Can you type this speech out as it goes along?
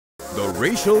The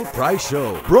Racial Price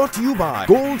Show, brought to you by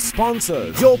Gold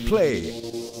Sponsors, Your Play,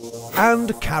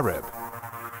 and Carib.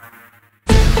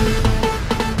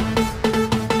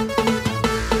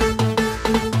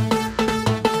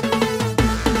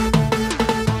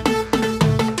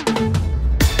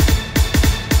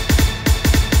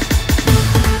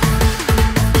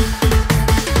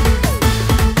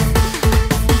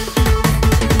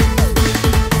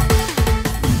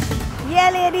 Yeah,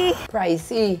 lady.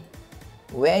 Pricey,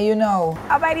 where you know?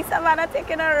 I'm by the savannah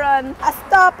taking a run. I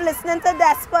stopped listening to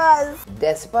Despers.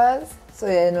 Despers? So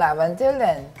you're in Laventille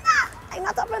then? Nah, I'm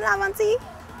not up in Laventille.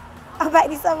 I'm by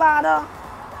the savannah.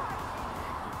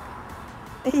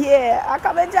 Yeah, I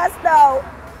come in just now.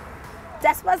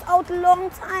 Despers out long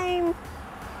time.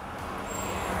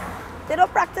 They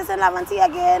don't practice in Laventille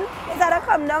again. They gotta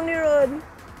come down the road.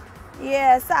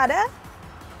 Yeah, sad, eh?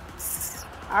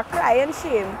 I cry in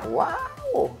shame.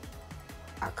 Wow!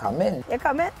 I come in. You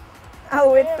coming?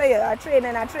 I'll wait for you. I'm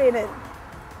training.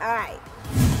 All right.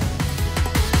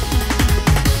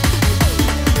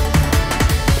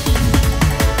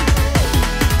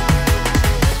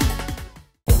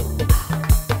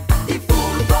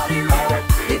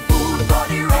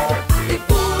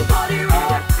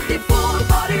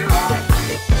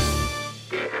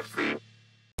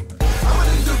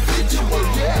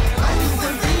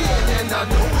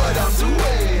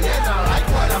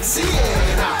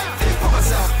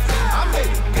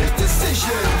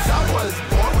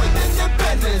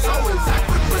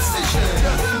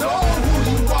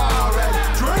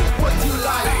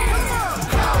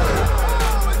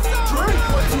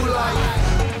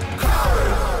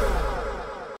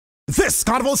 This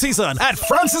Carnival season at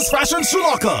Francis Fashion Sri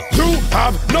Lanka. You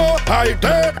have no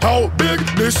idea how big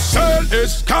this sale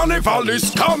is. Carnival is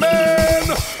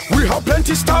coming. We have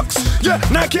plenty stocks. Yeah,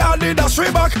 Nike, Adidas,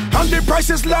 Reebok, and the price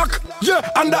is locked. Yeah,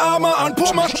 Under Armour and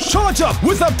Puma. Charge up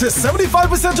with up to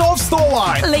 75% off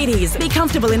store-wide. Ladies, be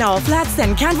comfortable in our flats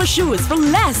and canvas shoes for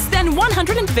less than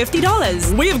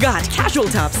 $150. We've got casual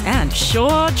tops and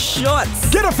short shorts.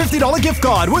 Get a $50 gift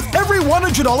card with every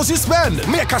 $100 you spend.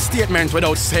 Make a statement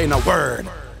without saying a word.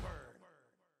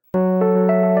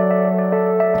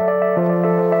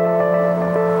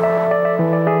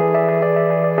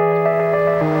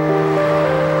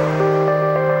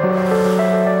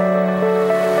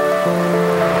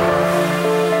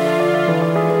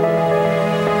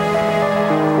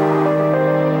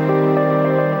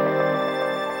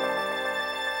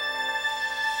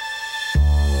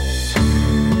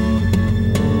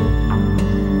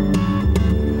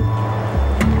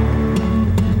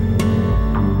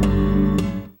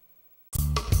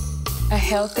 A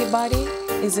healthy body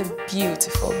is a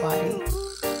beautiful body.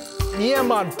 Yeah,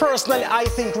 man. Personally, I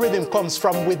think rhythm comes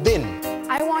from within.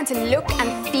 I want to look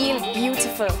and feel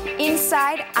beautiful,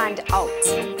 inside and out.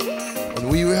 When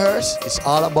we rehearse, it's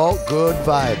all about good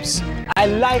vibes. I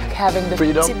like having the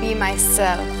freedom To be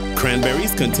myself.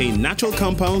 Cranberries contain natural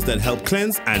compounds that help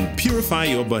cleanse and purify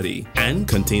your body and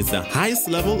contains the highest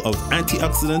level of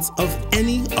antioxidants of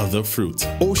any other fruit.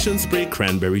 Ocean Spray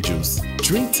Cranberry Juice.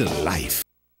 Drink to life.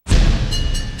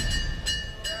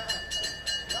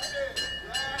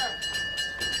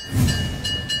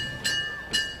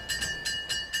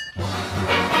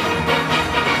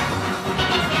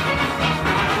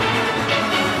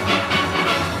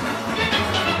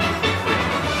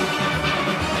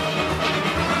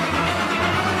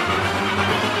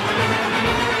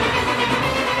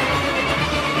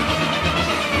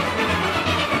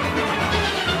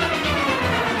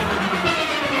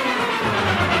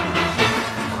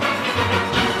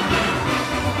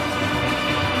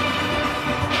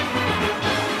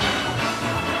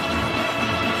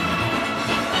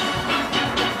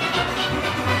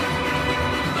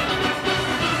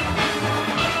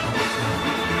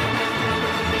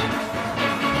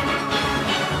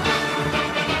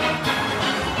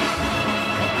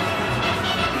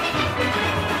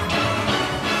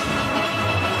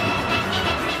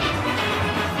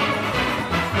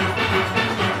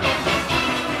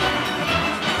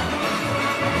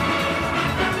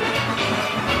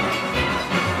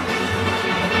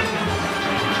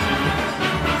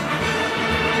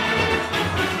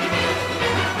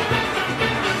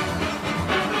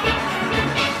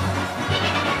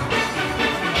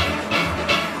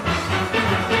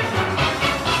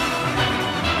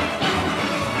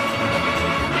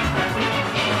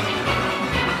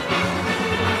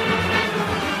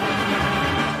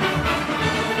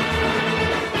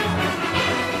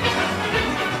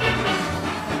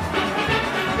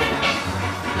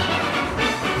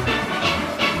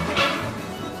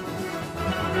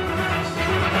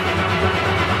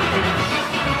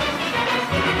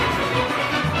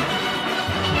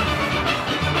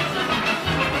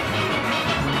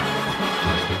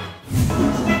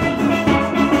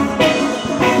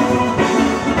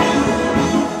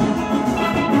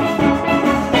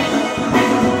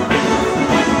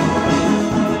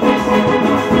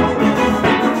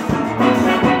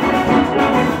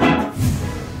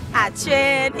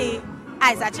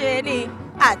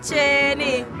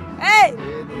 Acheni. Hey!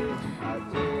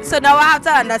 So now I have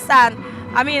to understand.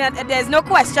 I mean, there's no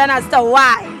question as to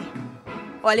why.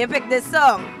 Well, you picked this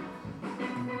song.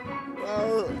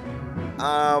 Well,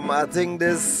 I think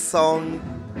this song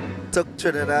took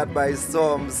Trinidad by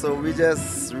storm, so we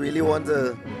just really want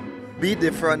to be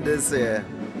different this year.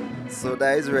 So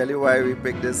that is really why we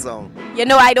picked this song. You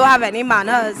know, I don't have any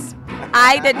manners.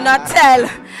 I did not tell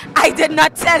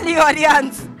the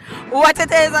audience what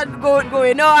it is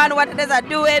going on, what it is I'm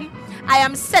doing. I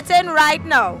am sitting right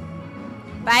now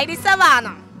by the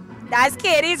savannah. That's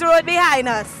Katie's Road behind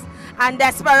us and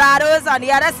Desperadoes on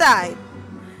the other side.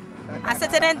 I'm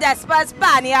sitting in Despers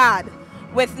Pan Yard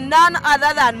with none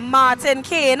other than Martin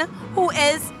Kane, who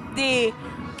is the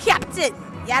captain.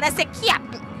 Yeah, that's the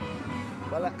captain.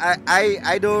 Well,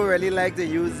 I don't really like to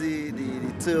use the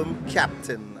term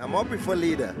captain. I more prefer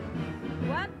leader.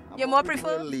 What? You more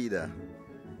prefer? Leader.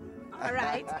 All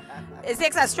right. It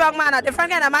takes a strong man, a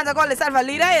different kind of man to call himself a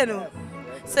leader, you know.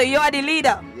 So you are the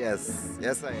leader. Yes,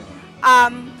 yes I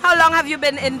am. How long have you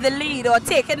been in the lead or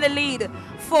taken the lead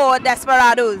for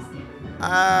Desperadoes?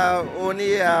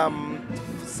 Only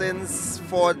since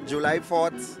July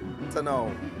 4th to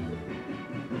now.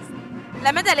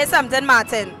 Let me tell you something,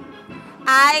 Martin.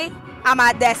 I am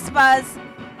a Despers,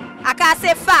 I can't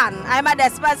say fan, I'm a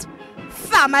Despers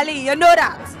family, you know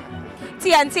that.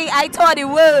 TNT, I toured the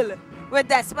world with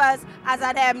Despers as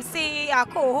an MC, a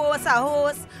co-host, a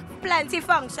host, plenty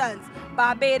functions.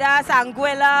 Barbados,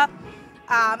 Anguilla,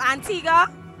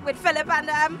 Antigua with Philip and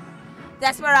them.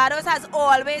 Desperadoes has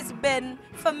always been,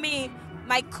 for me,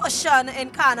 my cushion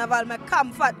in Carnival, my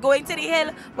comfort. Going to the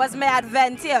hill was my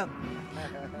adventure.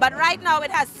 But right now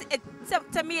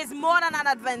to me it's more than an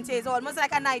adventure, it's almost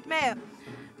like a nightmare,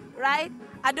 right?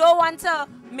 I don't want to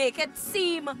make it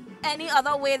seem any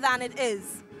other way than it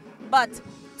is. But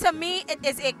to me it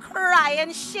is a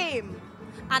crying shame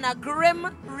and a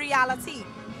grim reality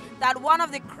that one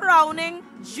of the crowning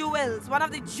jewels, one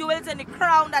of the jewels in the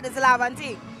crown that is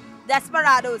Laventille,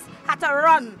 Desperadoes, had to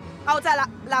run out of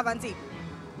Laventille.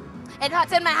 It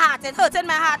hurts in my heart. It hurts in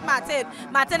my heart, Martin.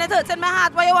 Martin, it hurts in my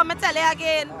heart. What you want me to tell you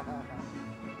again?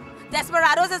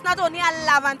 Desperadoes is not only a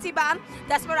Laventille band.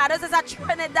 Desperadoes is a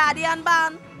Trinidadian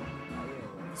band.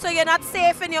 So you're not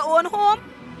safe in your own home?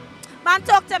 Man,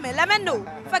 talk to me. Let me know.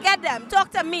 Forget them.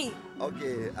 Talk to me.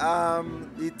 Okay.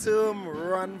 The term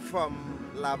run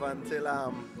from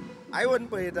Laventille, I wouldn't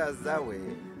put it as that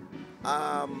way.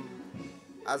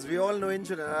 As we all know in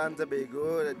Trinidad and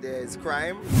Tobago, there is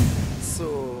crime.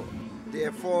 So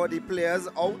therefore, the players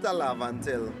out of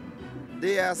Laventille,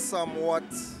 they are somewhat,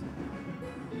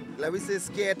 let me say,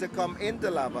 scared to come into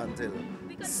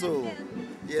Laventille. So,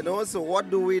 you know, so what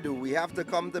do? We have to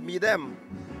come to meet them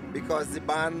because the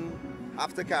band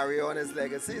have to carry on its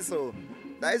legacy. So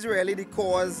that is really the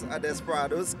cause of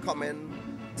Desperadoes coming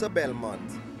to Belmont.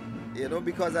 You know,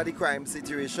 because of the crime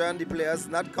situation, the players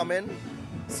not coming.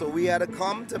 So we had to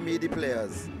come to meet the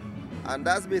players. And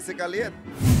that's basically it.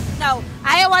 Now,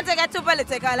 I don't want to get too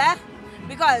political,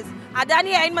 because I done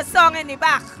hearing my song in the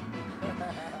back.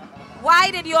 Why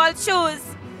did you all choose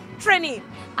Trini?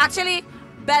 Actually,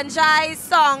 Benjai's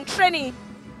song, Trini,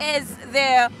 is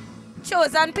their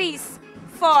chosen piece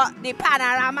for the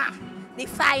panorama, the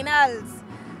finals.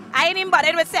 I ain't even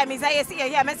bothered with semis, I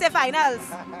hear me say finals.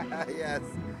 Yes.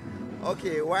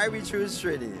 Okay, why we choose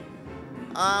Trini?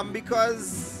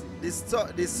 Because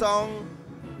the song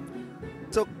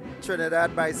took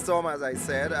Trinidad by storm, as I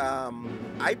said.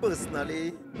 I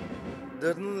personally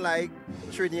didn't like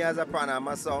Trini as a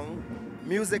Panama song,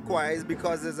 music-wise,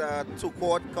 because it's a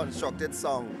two-chord constructed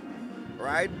song,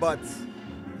 right? But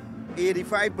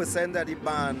 85% of the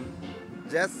band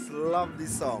just love the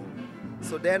song.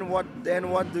 So then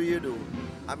what do you do?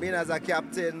 I mean, as a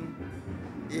captain,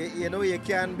 you know, you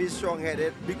can't be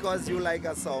strong-headed because you like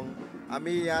a song. I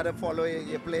mean, you have to follow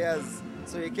your players.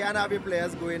 So you can't have your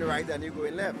players going right and you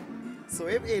going left. So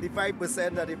if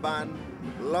 85% of the band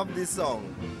love this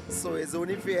song, so it's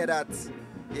only fair that,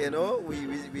 you know,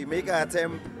 we make an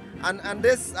attempt. And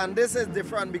this is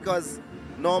different because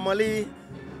normally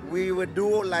we would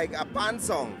do like a pan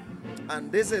song,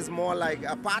 and this is more like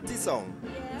a party song.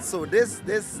 Yeah. So this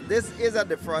is a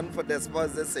different for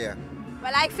Despers this year.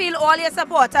 Well, I feel all your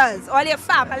supporters, all your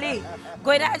family,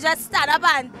 going to just stand up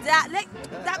and that,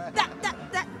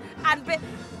 and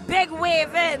big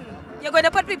waving. You're going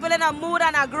to put people in a mood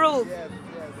and a groove. Yes,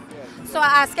 yes, yes. So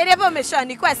I ask your permission.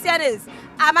 The question is,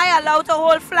 am I allowed to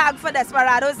hold flag for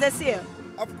Desperadoes this year?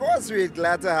 Of course, we're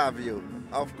glad to have you.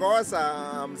 Of course,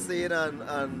 I'm seeing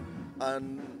on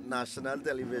national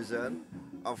television.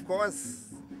 Of course,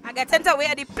 I get into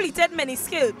wear the pleated mini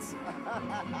skirts.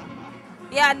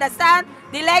 You understand?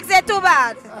 The legs are too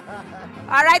bad.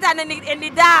 Alright, and in the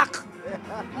dark,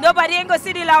 nobody ain't gonna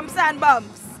see the lumps and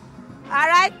bumps.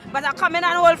 Alright? But I come in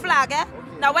and hold flag, eh?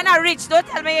 Now when I reach, don't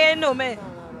tell me you ain't know me.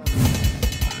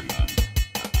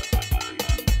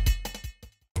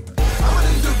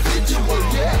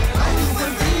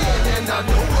 I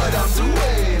know what I'm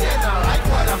doing, and I like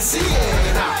what I'm seeing. I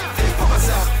think for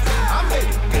myself, I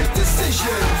made good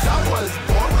decisions. I was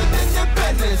born with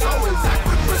independence, always act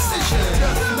with precision.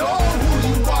 Just know who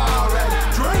you are and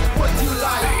drink what you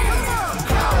like.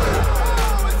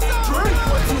 Drink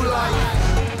what you like.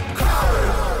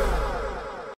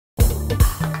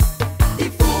 The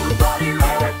full body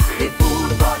rock, the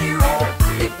full body rock,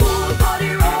 the full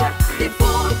body rock, the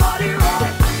full body rock.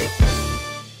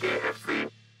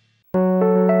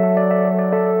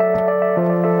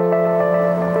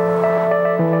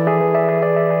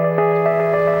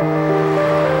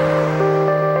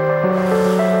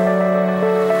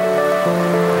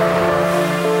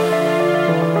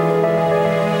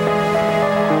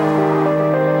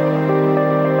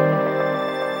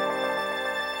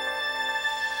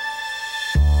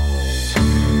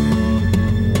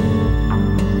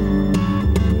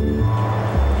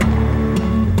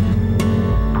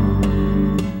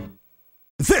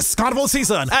 This Carnival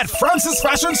season at Francis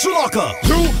Fashion Sri Lanka.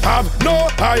 You have no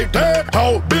idea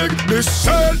how big this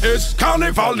sale is.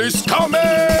 Carnival is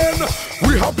coming.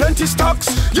 We have plenty stocks.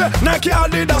 Yeah, Nike,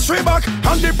 Adidas, Reebok,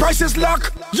 and the price is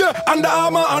locked. Yeah, Under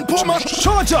Armour and Puma.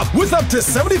 Charge up with up to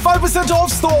 75%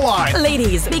 off store-wide.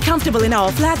 Ladies, be comfortable in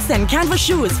our flats and canvas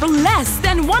shoes for less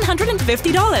than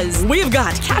 $150. We've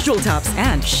got casual tops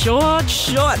and short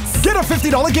shorts. Get a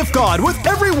 $50 gift card with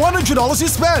every $100 you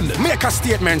spend. Make a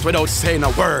statement without saying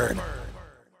a word.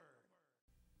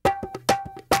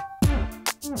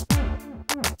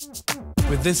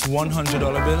 With this $100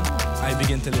 bill, I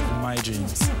begin to live my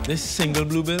dreams. This single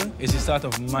blue bill is the start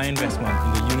of my investment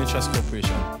in the Unit Trust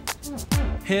Corporation.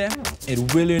 Here, it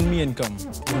will earn me income,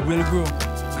 it will grow,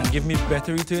 and give me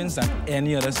better returns than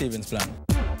any other savings plan.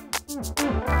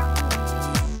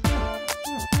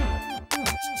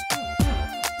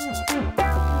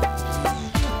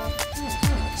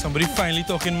 Somebody finally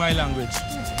talking my language,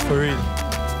 for real.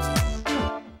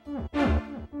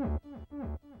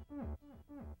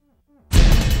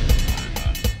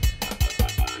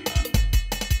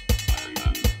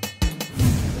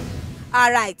 All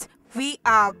right, we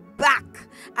are back,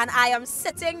 and I am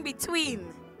sitting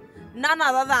between none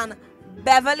other than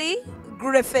Beverly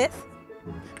Griffith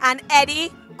and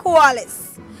Eddie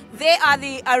Koalis. They are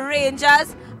the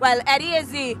arrangers. Well, Eddie is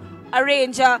the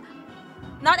arranger.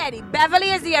 Not Eddie.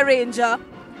 Beverly is the arranger,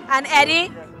 and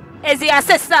Eddie is the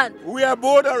assistant. We are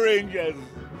both arrangers.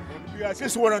 We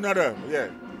assist one another. Yeah.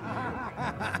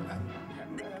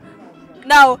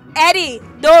 Now, Eddie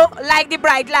don't like the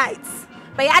bright lights.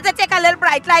 But you have to take a little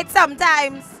bright light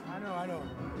sometimes.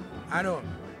 I know.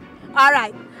 All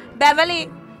right. Beverly,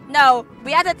 no,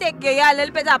 we have to give you a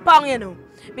little bit of pong, you know.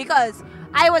 Because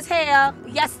I was here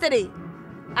yesterday,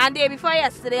 and day before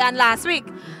yesterday, and last week,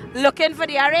 looking for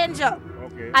the arranger.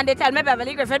 Okay. And they tell me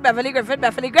Beverly Griffith, Beverly Griffith,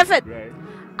 Beverly Griffith. Right.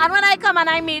 And when I come and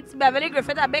I meet Beverly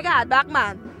Griffith, a big hardback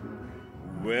man.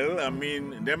 Well, I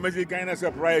mean, them is the kind of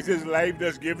surprises life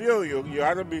does give you. You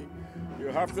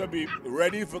have to be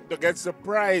ready to get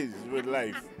surprised with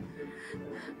life.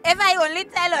 If I only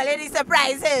tell all of the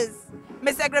surprises,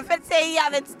 Mr. Griffith say he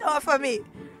have in store for me.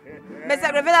 Mr.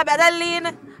 Griffith, I better lean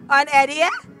on Eddie.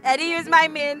 Eddie is my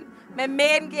main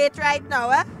gate right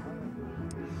now.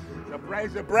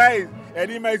 Surprise, surprise.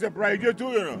 Eddie might surprise you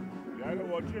too, you know. You gotta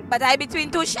watch him. But I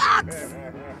between two sharks.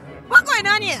 What's going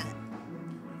on here?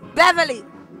 Beverly,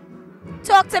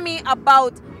 talk to me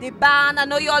about the band. I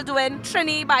know you all doing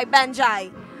Trini by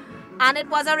Benjai. And it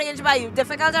was arranged by you.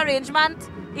 Difficult arrangement,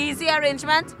 easy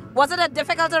arrangement. Was it a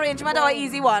difficult arrangement or an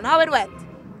easy one? How it went?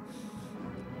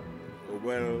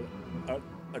 Well,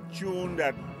 a tune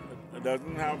that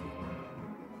doesn't have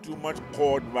too much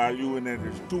chord value in it.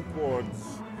 It's two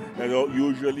chords that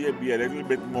usually be a little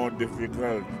bit more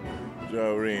difficult to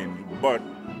arrange. But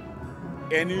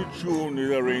any tune is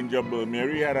arrangeable.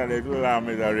 Mary Had a Little Lamb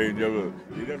is arrangeable.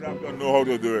 You just have to know how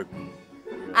to do it.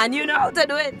 And you know how to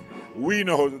do it? We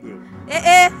know how to do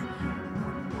it.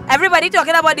 Everybody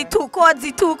talking about the two chords,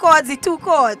 the two chords, the two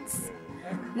chords.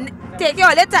 Take your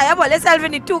little time about yourself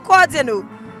in the two chords, you know.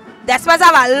 Despers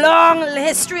have a long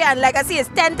history and legacy. It's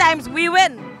 10 times we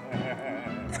win.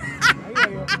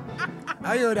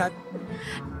 I hear that.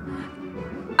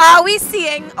 Are we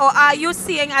seeing or are you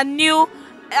seeing a new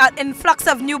influx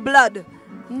of new blood?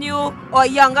 New or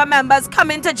younger members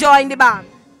coming to join the band?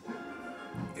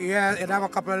 Yeah, you'd have a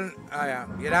couple, yeah.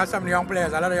 You'd have some young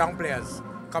players, a lot of young players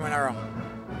coming around.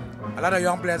 A lot of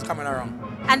young players coming around.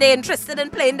 And they're interested in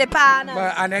playing the pan?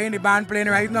 And they're in the band playing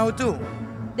right now too.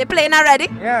 They're playing already?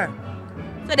 Yeah.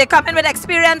 So they come in with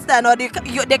experience then, or they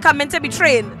come in to be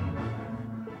trained?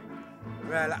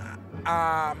 Well,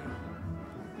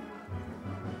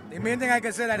 the main thing I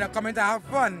can say is that they're coming to have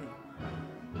fun.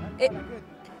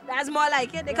 That's more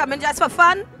like it. They come in just for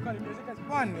fun? Because the music is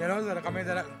fun, you know, so they're coming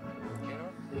to that.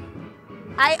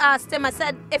 I asked him, I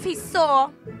said, if he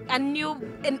saw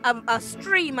a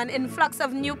stream, an influx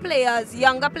of new players,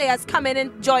 younger players coming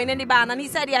and joining the band, and he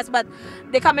said yes, but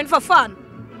they come in for fun.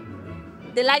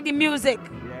 They like the music.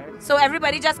 Yes. So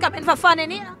everybody just come in for fun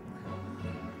in here?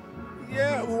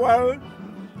 Yeah, well,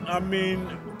 I mean,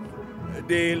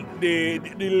 the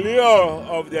lure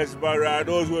of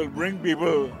Desperadoes will bring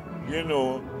people, you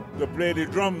know, to play the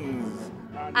drums.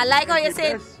 I like how you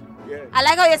say I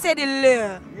like how you say the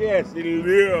lure. Yes, the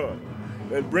lure.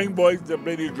 They'll bring boys to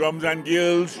play the drums and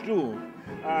girls too.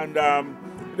 And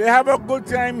they have a good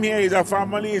time here. It's a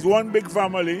family, it's one big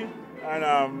family.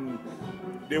 And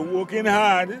they're working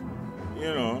hard,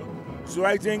 you know. So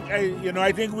I think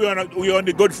we're on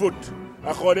the good foot,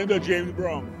 according to James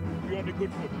Brown. We're on the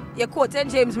good foot. You're quoting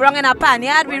James Brown in a pan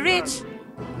yard, we reach.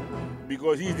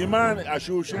 Because he's the man, a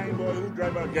shoe shine boy who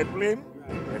drive a jet plane.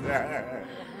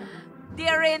 The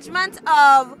arrangement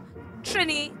of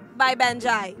Trini by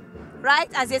Benjai, right?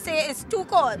 As you say, it's 2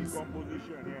 chords.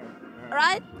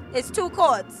 Right? It's 2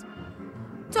 chords.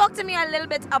 Talk to me a little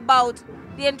bit about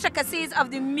the intricacies of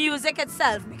the music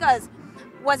itself, because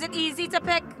was it easy to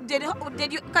pick? Did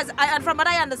you? Because from what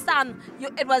I understand,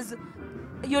 it was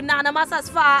unanimous as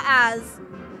far as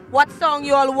what song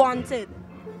you all wanted.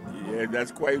 Yeah,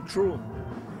 that's quite true.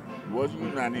 It was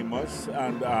unanimous,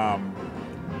 and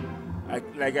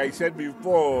like I said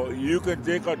before, you can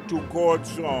take a 2-chord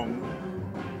song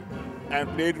and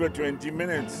play it for 20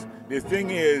 minutes. The thing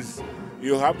is,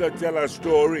 you have to tell a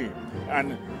story.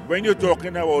 And when you're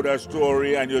talking about a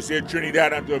story and you say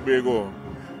Trinidad and Tobago,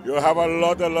 you have a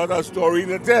lot of story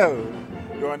to tell.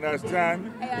 You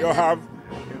understand? You have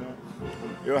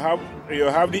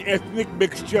the ethnic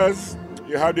mixtures,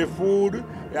 you have the food,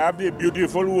 you have the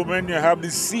beautiful woman, you have the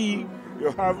sea,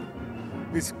 you have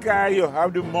the sky, you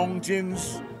have the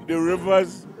mountains, the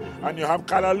rivers, and you have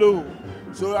Kalaloo.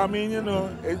 So, I mean, you know,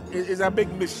 it's a big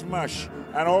mishmash.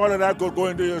 And all of that could go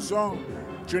into your song.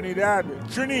 Trinidad,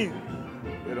 Trini,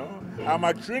 you know, I'm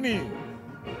a Trini.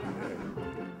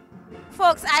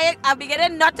 Folks, I'm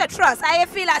beginning not to trust. I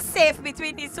feel as safe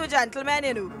between these 2 gentlemen,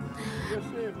 you know. You're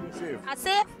safe. Are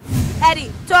safe?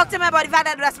 Eddie, talk to me about the fact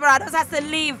that Desperadoes has to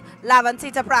leave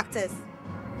Laventille to practice.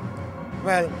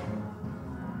 Well,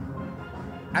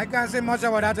 I can't say much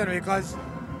about that because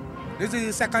this is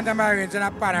the second time I arranged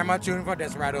a Panama tune for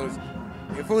Desperadoes.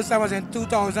 The first time was in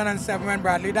 2007 when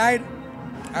Bradley died.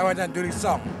 I went and do the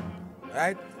song,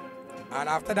 right? And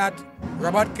after that,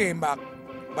 Robert came back.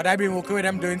 But I've been working with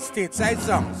them doing stateside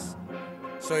songs.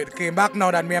 So it came back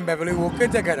now that me and Beverly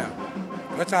working together,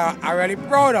 which I'm really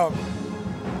proud of.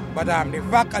 But the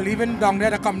fact of leaving down there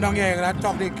to come down here and I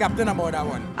talk to the captain about that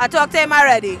one. I talked to him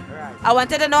already. Right. I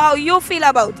wanted to know how you feel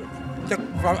about it.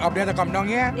 From up there to come down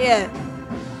here? Yeah.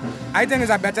 I think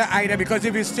it's a better idea because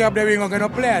if you stay up there, we ain't gonna get no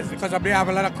players because up there have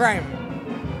a lot of crime.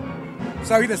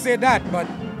 Sorry to say that, but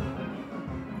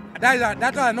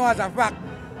that's all I know as a fact.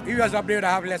 If you was up there to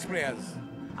have less players.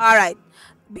 All right.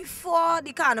 Before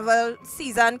the Carnival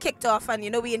season kicked off, and you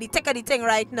know we're in the thick of the thing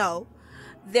right now,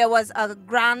 there was a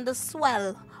grand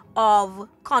swell of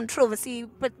controversy,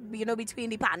 you know, between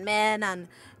the Pan men and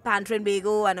Pan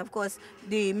Trinbago, and of course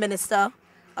the Minister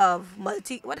of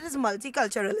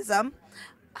multiculturalism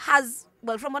has,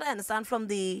 well, from what I understand from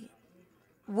the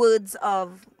words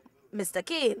of Mr.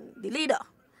 Kane, the leader,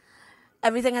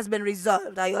 everything has been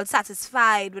resolved. Are you all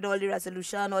satisfied with all the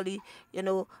resolution, all the, you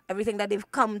know, everything that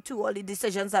they've come to, all the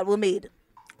decisions that were made?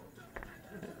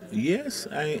 Yes,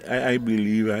 I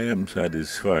believe I am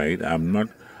satisfied. I'm not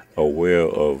aware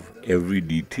of every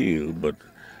detail, but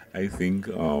I think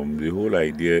the whole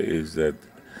idea is that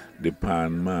the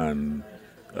Pan man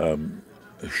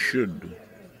should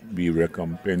be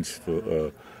recompensed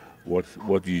for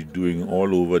what he's doing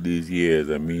all over these years.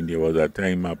 I mean, there was a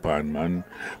time a Pan man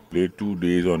played 2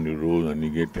 days on the road and he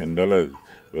get $10.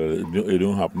 Well, it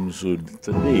don't happen so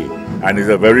today, and it's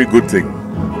a very good thing.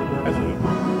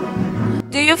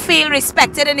 Do you feel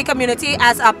respected in the community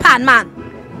as a Pan man?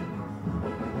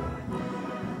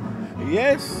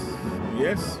 Yes.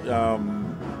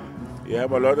 You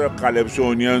have a lot of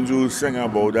Calypsonians who sing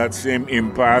about that same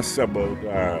impasse about,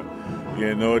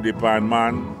 you know, the Pan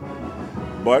man.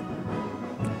 But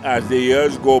as the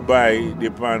years go by, the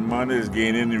pan man is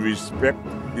gaining respect.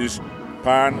 This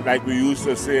pan, like we used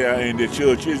to say in the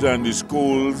churches and the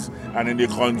schools and in the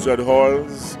concert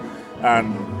halls,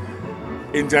 and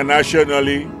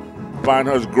internationally, pan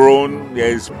has grown. There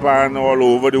is pan all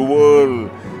over the world.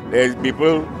 There's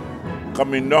people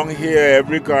coming down here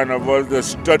every carnival to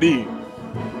study,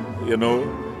 you know,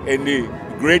 in the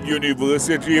great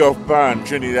University of Pan,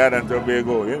 Trinidad and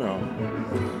Tobago, you know.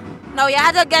 Now you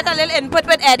had to get a little input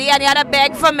with Eddie and you had to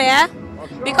beg for me,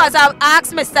 because I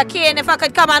asked Mr. Kane if I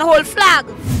could come and hold flag.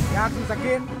 You asked Mr.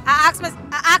 Kane? I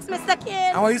asked Mr.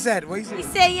 Kane. And what he said? What he said? He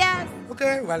said yes.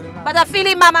 Okay, well. But I feel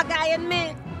he mama guy in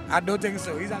me. I don't think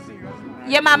so. He's a serious man.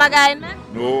 You mama guy in me?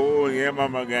 No, yeah,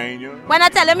 mama guy in you. When I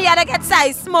tell him he had to get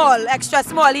size small, extra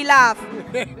small, he laugh.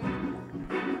 But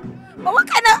what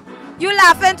kind of, you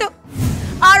laughing too?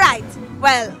 All right,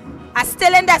 well, I'm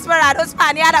still in Desperadoes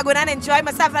Pan Yard. I'm going to enjoy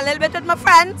myself a little bit with my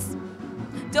friends.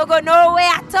 Don't go nowhere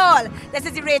at all. This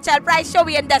is the Rachel Price Show.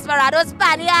 We in Desperadoes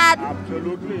Pan Yard.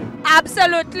 Absolutely.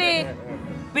 Absolutely.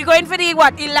 We're going for the,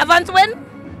 what, 11th win?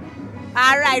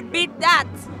 All right, beat that.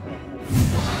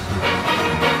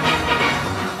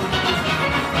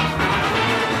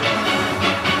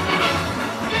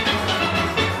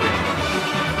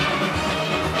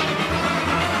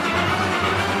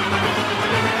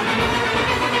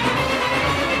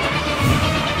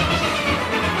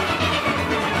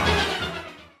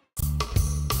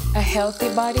 A healthy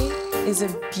body is a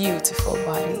beautiful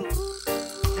body.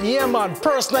 Yeah, man.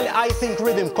 Personally, I think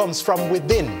rhythm comes from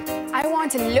within. I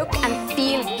want to look and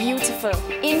feel beautiful,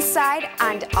 inside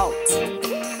and out.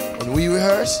 When we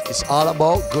rehearse, it's all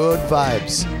about good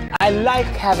vibes. I like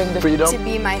having the freedom To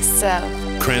be myself.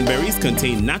 Cranberries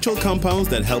contain natural compounds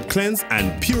that help cleanse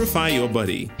and purify your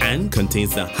body, and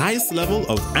contains the highest level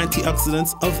of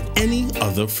antioxidants of any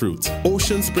other fruit.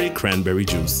 Ocean Spray Cranberry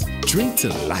Juice. Drink to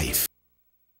life.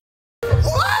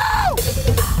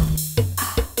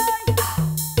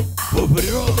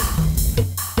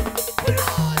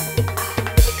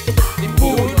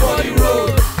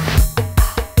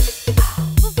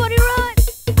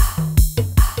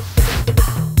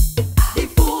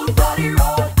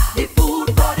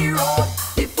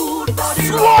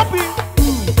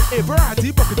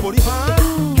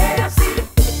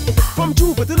 From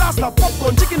Juba to last night,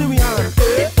 popcorn, chicken in my hand.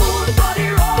 The food for the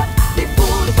road, the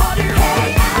food for the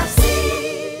road.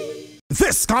 KFC.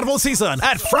 This carnival season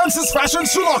at Francis Fashion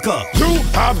Sri Lanka. You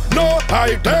have no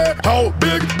idea how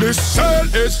big this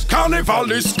sale is.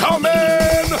 Carnival is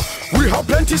coming. We have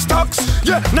plenty stocks.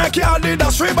 Yeah, Nike,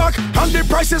 Adidas, Reebok, and the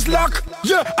price is locked.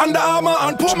 Yeah, Under Armour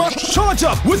and Puma. Charge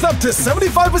up with up to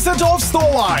 75% off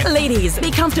store-wide. Ladies, be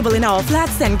comfortable in our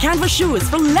flats and canvas shoes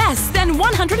for less than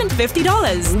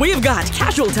 $150. We've got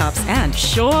casual tops and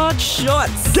short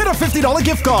shorts. Get a $50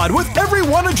 gift card with every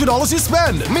 $100 you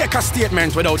spend. Make a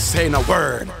statement without saying a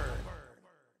word.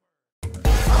 I'm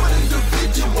an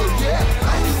individual, yeah.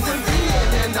 I human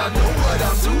being, and I know what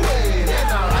I'm doing, and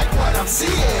I like what I'm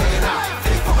seeing. I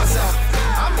think for myself,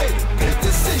 I make good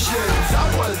decisions. I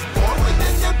was born with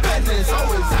independence,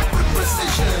 always act with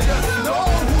precision. Just know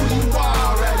who you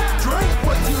are and drink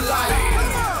what you like.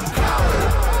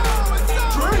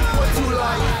 Drink what you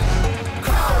like.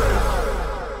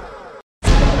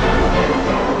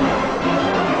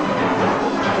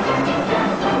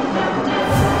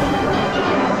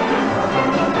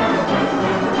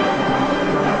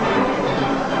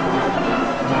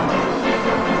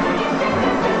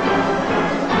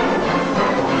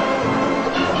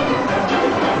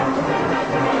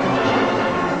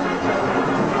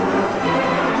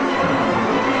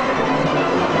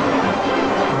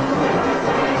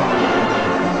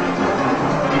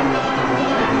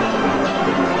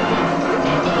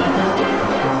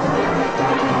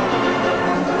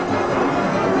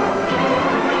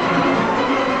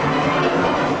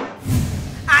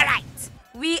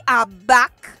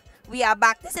 We are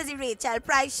back. This is the Rachel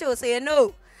Price Show, so you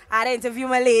know, I had to interview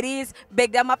my ladies,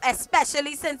 big them up,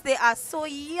 especially since they are so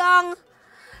young.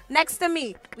 Next to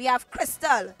me, we have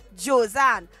Crystal,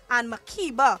 Josanne, and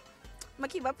Makiba.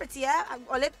 Makiba pretty, eh?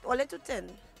 Ole too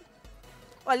thin.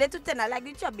 Ole too thin, I like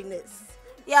the chubbiness.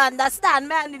 You understand,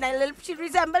 man? She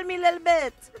resemble me a little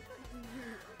bit.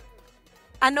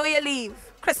 I know you leave.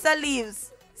 Crystal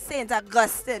leaves St.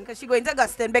 Augustine, because she going to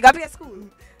Augustine. Big up your school.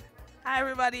 Hi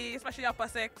everybody, especially upper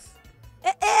six.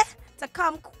 To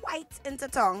come quite into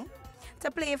town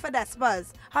to play for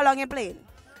Despers. How long you playing?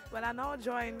 Well, I now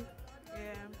join.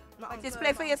 Yeah. Just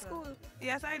play for your school?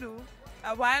 Yes, I do.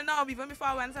 A while now, even before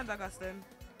I went to St. Augustine.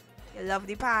 You love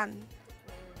the pan.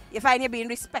 You find you're being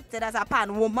respected as a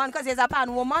pan woman because you're a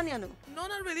pan woman, you know? No,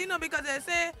 not really, no, because they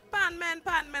say pan men,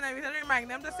 and we remind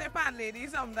them to say pan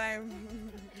ladies sometimes.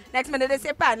 Next minute they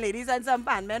say pan ladies and some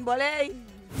pan men, but hey.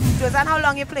 Josan, how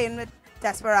long you playing with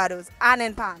Desperadoes and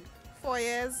in pan? 4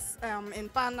 years, in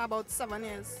pan about 7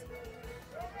 years.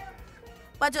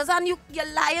 But Josan,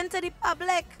 you're lying to the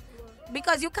public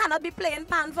because you cannot be playing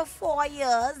pan for 4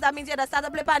 years. That means you just started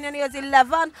to play pan when you was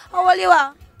 11. How old you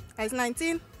are? I was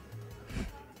 19.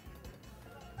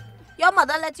 Your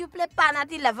mother let you play pan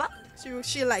at 11?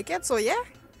 She liked it, so yeah.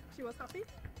 She was happy.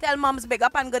 Tell moms big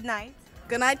up and good night.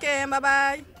 Good night, Kim.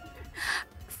 Bye-bye.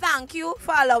 Thank you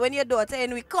for allowing your daughter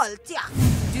in with culture.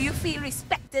 Do you feel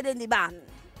respected in the band?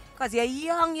 Because you're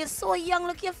young, you're so young,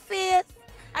 look your face.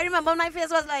 I remember my face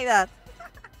was like that.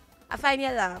 I find you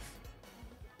laugh.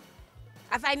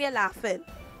 I find you laughing.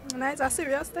 No, it's a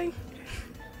serious thing.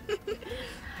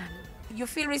 You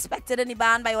feel respected in the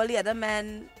band by all the other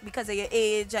men because of your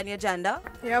age and your gender?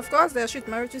 Yeah, of course. They treat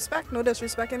me with respect. No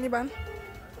disrespect in the band.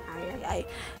 Aye.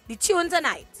 The tune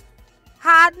tonight.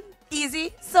 Hard,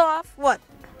 easy, soft, what?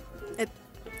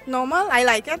 Normal. I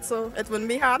like it, so it wouldn't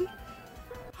be hard.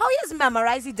 How you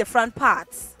memorize the different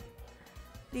parts?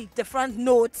 The different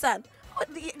notes and...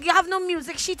 You have no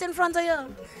music sheet in front of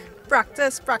you?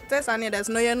 Practice, and there's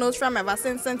no your notes from ever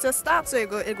since you start, so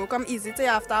it go come easy to you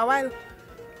after a while.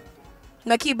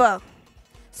 Nakiba,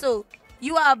 so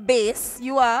you are bass,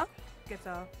 you are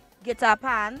Guitar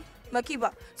pan,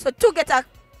 Makiba. So 2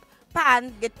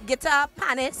 guitar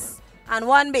panis and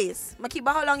 1 bass.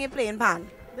 Makiba, how long you playing pan?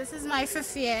 This is my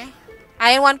 5th year.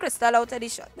 I ain't want Crystal out of the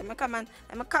shot. Let me come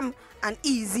and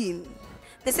ease in.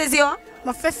 This is your?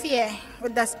 My 5th year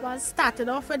with Despers. Started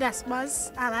off with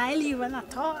Despers and I leaving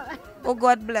at all. Oh,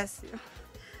 God bless you.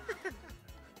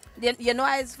 You know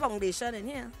I have foundation in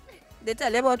here. They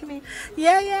tell you about me?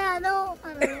 Yeah, I know.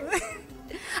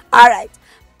 All right.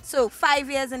 So 5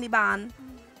 years in the band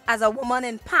as a woman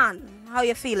in pan. How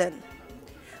you feeling?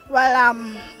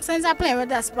 Well, since I play with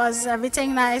Despers,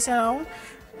 everything nice, you know.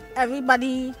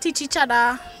 Everybody teach each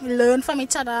other, we learn from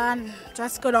each other and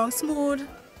just go down smooth.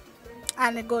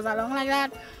 And it goes along like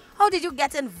that. How did you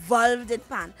get involved in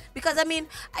pan? Because I mean,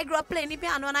 I grew up playing the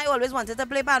piano and I always wanted to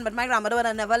play pan, but my grandmother would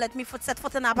have never let me set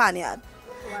foot in a pan yard.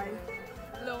 Why?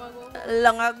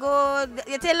 Long ago.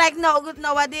 You think like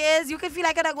nowadays, you can feel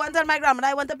like I go and tell my grandmother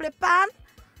I want to play pan.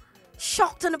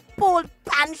 Shocked on the pole,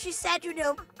 pan, she said, you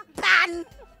know, pan.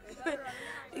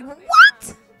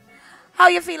 What? How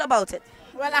you feel about it?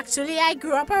 Well, actually, I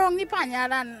grew up around the pan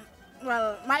yard and,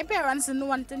 well, my parents didn't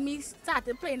want me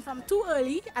started playing from too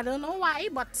early. I don't know why,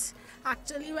 but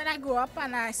actually when I grew up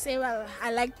and I say, well,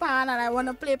 I like pan and I want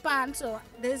to play pan, so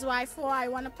this is why I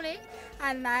want to play.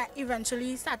 And I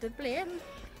eventually started playing.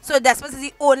 So Despers is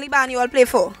the only band you all play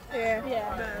for?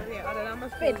 Yeah. Other than my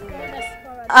favorite.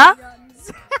 Huh?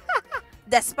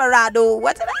 Desperado,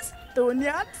 what it is?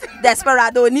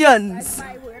 Desperadonians. That's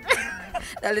my word.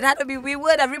 Well, it had to be we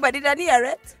word, everybody done hear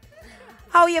it.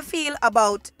 How you feel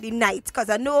about the night? Because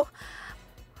I know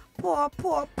poor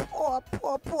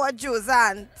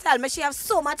Josan. Tell me she have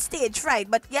so much stage fright,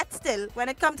 but yet still, when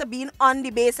it comes to being on the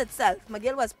bass itself,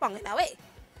 Miguel was ponging away.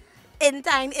 In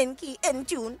time, in key, in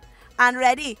tune, and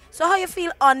ready. So how you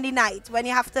feel on the night when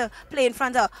you have to play in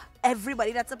front of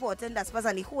everybody that's supporting Despers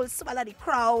and the whole swell of the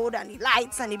crowd and the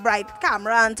lights and the bright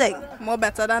camera and thing? More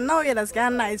better than now. You just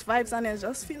get nice vibes and you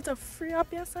just feel to free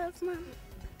up yourself, man.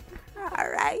 All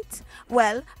right.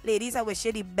 Well, ladies, I wish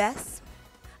you the best.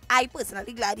 I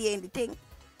personally glad you're in the thing.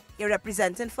 You're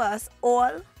representing for us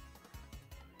all.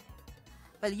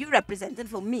 Well, you representing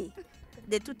for me.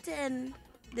 They too thin.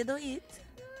 They don't eat.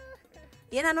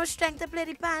 You have no strength to play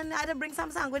the pan. I had to bring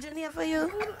some sandwich in here for you.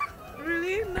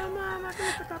 Really? No, ma'am. I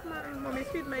can't pick up, man. Mommy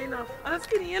feed me enough. I'm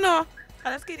skinny, you know.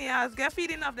 I'm skinny. I was get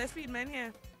feed enough. There's feed me in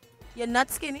here. You're not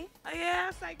skinny?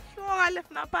 Yes, like, sure, I lift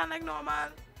my pan like normal.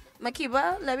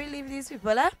 Makiba, let me leave these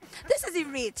people. This is the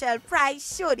Rachel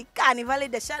Price Show, the Carnival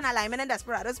edition, alignment and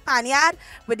Desperadoes Pan Yard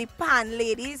with the pan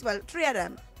ladies. Well, 3 of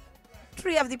them.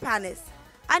 3 of the panists.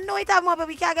 I know it have more, but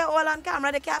we can't get all on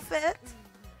camera. They can't fit.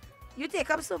 You take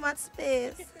up so much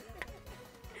space.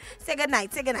 Say good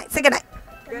night. Say good night. Say good night.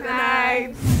 Good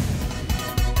night.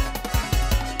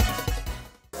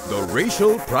 The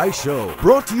Rachel Price Show,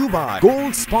 brought to you by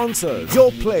Gold Sponsors,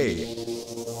 Your Play,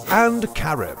 and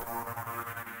Carib.